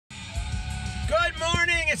Good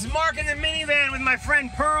morning, it's Mark in the minivan with my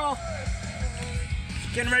friend Pearl.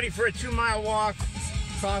 Getting ready for a 2-mile walk.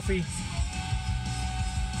 Coffee.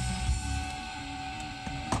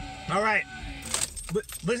 All right,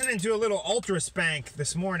 listening to a little Ultraspank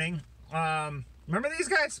this morning. Remember these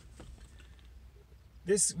guys?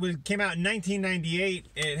 This came out in 1998.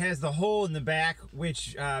 It has the hole in the back,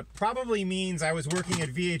 which probably means I was working at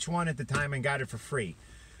VH1 at the time and got it for free.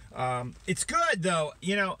 It's good though,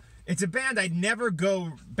 you know. It's a band I'd never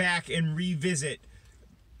go back and revisit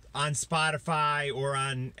on Spotify or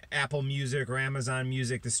on Apple Music or Amazon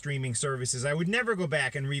Music, the streaming services. I would never go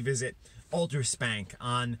back and revisit Ultraspank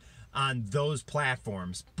on those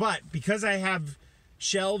platforms. But because I have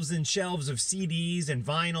shelves and shelves of CDs and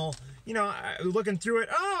vinyl, you know, looking through it,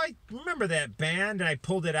 oh, I remember that band, and I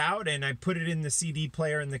pulled it out and I put it in the CD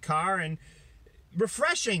player in the car, and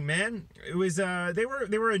refreshing, man. It was they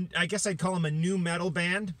were I guess I'd call them a new metal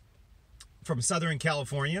band from Southern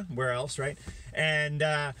California. Where else, right? And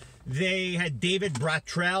they had David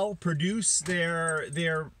Brattrell produce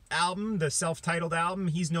their album, the self-titled album.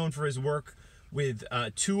 He's known for his work with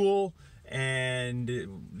Tool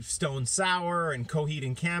and Stone Sour and Coheed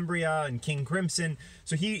and Cambria and King Crimson.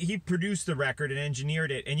 So he produced the record and engineered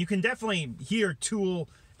it, and you can definitely hear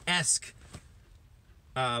Tool-esque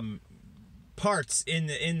parts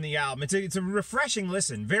in the album. It's a refreshing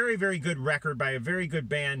listen. Very, very good record by a very good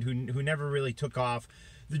band who never really took off.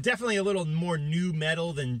 They're definitely a little more new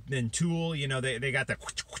metal than Tool. You know, they got the,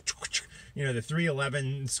 you know, the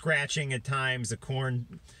 311 scratching at times, the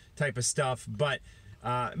Korn type of stuff, but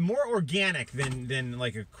more organic than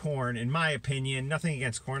like a Korn, in my opinion. Nothing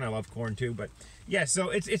against Korn. I love Korn too, but yeah,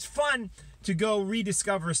 so it's fun to go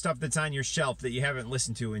rediscover stuff that's on your shelf that you haven't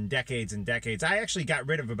listened to in decades and decades. I actually got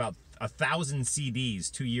rid of about 1,000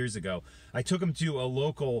 CDs 2 years ago. I took them to a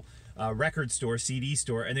local record store, CD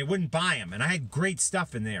store, and they wouldn't buy them. And I had great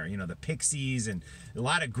stuff in there, you know, the Pixies and a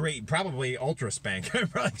lot of great, probably Ultraspank. I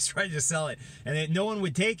probably tried to sell it, and no one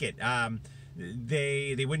would take it.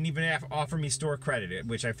 They wouldn't even offer me store credit,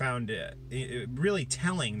 which I found really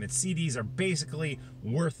telling, that CDs are basically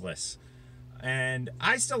worthless. And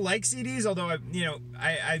I still like CDs, although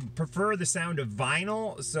I prefer the sound of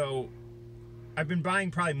vinyl. So I've been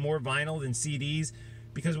buying probably more vinyl than CDs,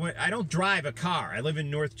 because when I don't drive a car. I live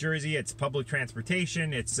in North Jersey. It's public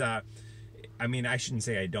transportation. It's I mean, I shouldn't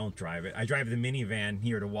say I don't drive it. I drive the minivan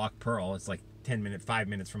here to walk Pearl. It's like 5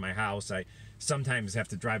 minutes from my house. I sometimes have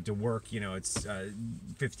to drive to work. You know, it's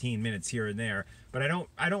 15 minutes here and there. But I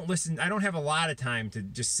don't listen. I don't have a lot of time to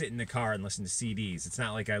just sit in the car and listen to CDs. It's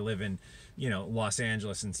not like I live in, you know, Los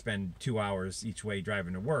Angeles and spend 2 hours each way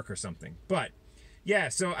driving to work or something. But yeah,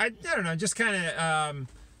 so I don't know, just kind of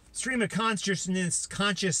stream of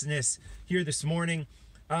consciousness here this morning.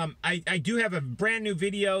 I do have a brand new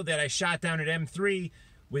video that I shot down at M3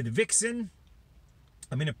 with Vixen.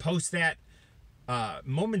 I'm going to post that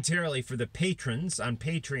momentarily for the patrons on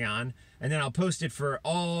Patreon, and then I'll post it for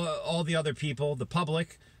all the other people, the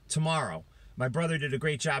public, tomorrow. My brother did a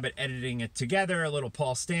great job at editing it together, a little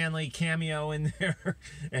Paul Stanley cameo in there,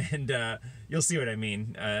 and you'll see what I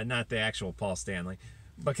mean. Not the actual Paul Stanley,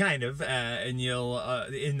 but kind of, and you'll,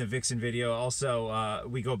 in the Vixen video, also,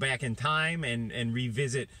 we go back in time and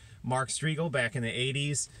revisit Mark Striegel back in the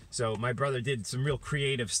 80s. So my brother did some real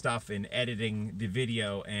creative stuff in editing the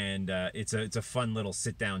video, and it's a fun little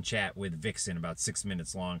sit-down chat with Vixen, about 6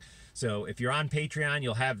 minutes long. So if you're on Patreon,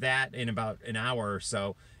 you'll have that in about an hour or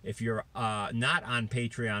so. If you're not on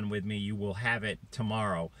Patreon with me, you will have it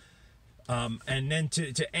tomorrow. And then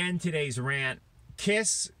to end today's rant,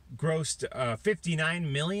 Kiss grossed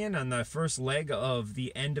 $59 million on the first leg of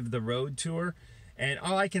the End of the Road tour, and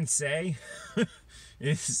all I can say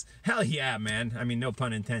is hell yeah, man. I mean, no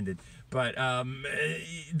pun intended. But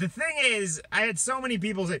the thing is, I had so many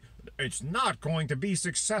people say it's not going to be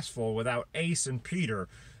successful without Ace and Peter.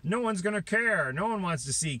 No one's gonna care. No one wants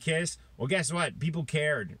to see Kiss. Well, guess what? People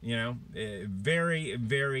cared. You know, very,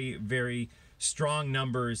 very, very strong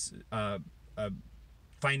numbers.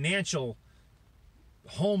 Financial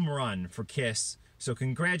home run for Kiss. So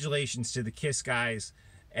congratulations to the Kiss guys.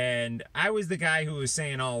 And I was the guy who was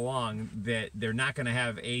saying all along that they're not going to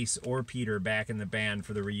have Ace or Peter back in the band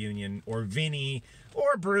for the reunion, or Vinny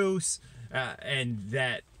or Bruce, and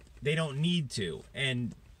that they don't need to.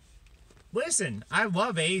 And listen, I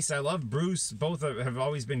love Ace, I love Bruce. Both have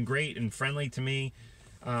always been great and friendly to me.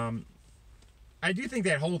 I do think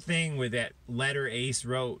that whole thing with that letter Ace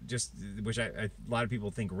wrote, just which a lot of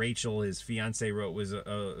people think Rachel, his fiance, wrote,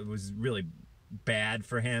 was really bad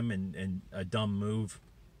for him and a dumb move.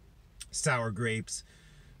 Sour grapes.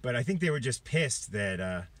 But I think they were just pissed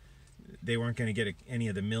that they weren't going to get any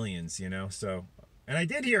of the millions, you know. So And I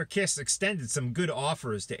did hear Kiss extended some good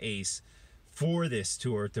offers to Ace for this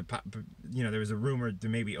tour. To, you know, there was a rumor to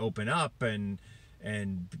maybe open up and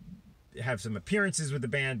have some appearances with the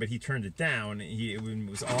band, but he turned it down. It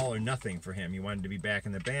was all or nothing for him. He wanted to be back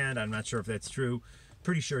in the band. I'm not sure if that's true.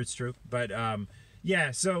 Pretty sure it's true. But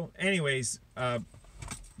yeah. So, anyways,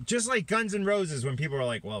 just like Guns N' Roses, when people are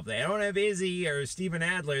like, well, if they don't have Izzy or Steven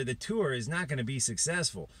Adler, the tour is not going to be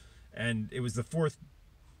successful. And it was the 4th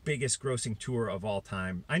biggest grossing tour of all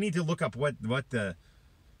time. I need to look up what the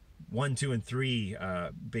 1, 2, and 3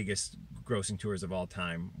 biggest grossing tours of all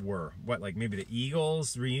time were. What, like maybe the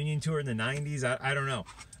Eagles reunion tour in the 90s? I don't know.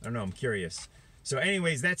 I'm curious. So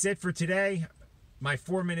anyways, that's it for today. My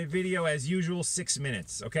 4-minute video, as usual, 6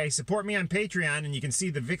 minutes. Okay, support me on Patreon, and you can see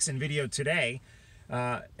the Vixen video today.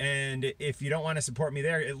 And if you don't want to support me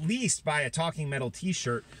there, at least buy a Talking Metal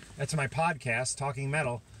t-shirt. That's my podcast, Talking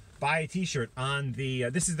Metal. Buy a t-shirt on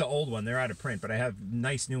the, this is the old one, they're out of print, but I have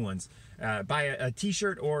nice new ones. Buy a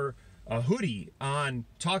t-shirt or a hoodie on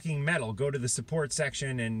Talking Metal. Go to the support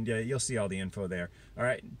section and you'll see all the info there. All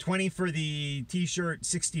right, 20 for the t-shirt,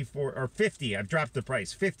 64 or 50. I've dropped the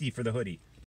price, 50 for the hoodie.